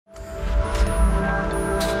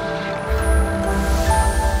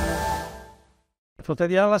So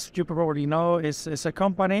Tedial, as you probably know, is a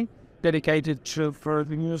company dedicated to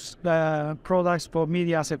produce products for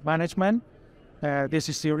media asset management. This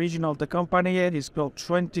is the origin of the company. It's got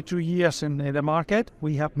 22 years in the market.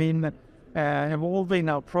 We have been evolving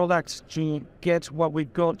our products to get what we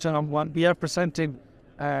got and what we are presenting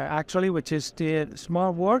actually, which is the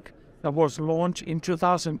Smart Work that was launched in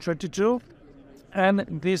 2022. And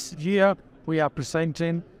this year we are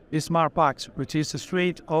presenting the Smart Packs, which is a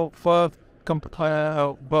suite of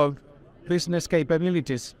business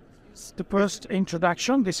capabilities. It's the first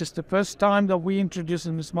introduction. This is the first time that we introduce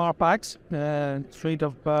in the Smart Packs, suite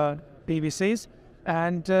of PVCs.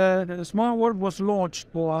 And the Smart Work was launched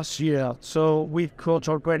last year. So we've got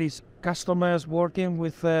already customers working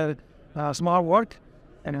with Smart Work.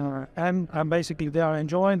 And basically they are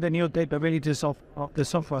enjoying the new capabilities of the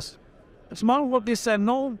software. Smart Work is a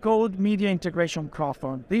no-code media integration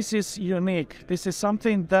platform. This is unique. This is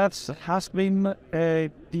something that has been the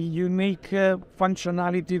unique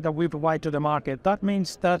functionality that we provide to the market. That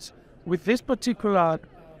means that with this particular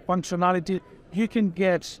functionality, you can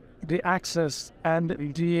get the access and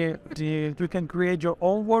you can create your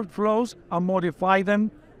own workflows and modify them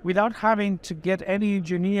without having to get any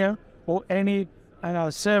engineer or any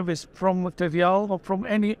service from Tedial or from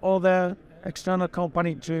any other external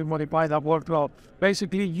company to modify that workflow.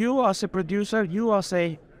 Basically, you as a producer, you as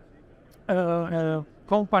a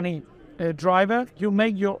company driver, you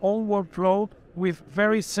make your own workflow with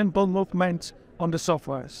very simple movements on the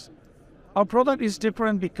softwares. Our product is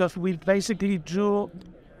different because we basically do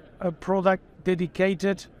a product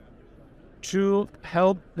dedicated to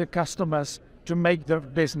help the customers to make their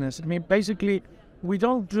business. I mean, basically, we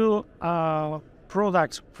don't do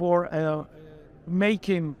products for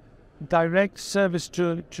making direct service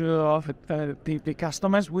to the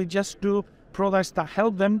customers. We just do products that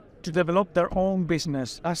help them to develop their own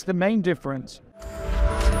business. That's the main difference.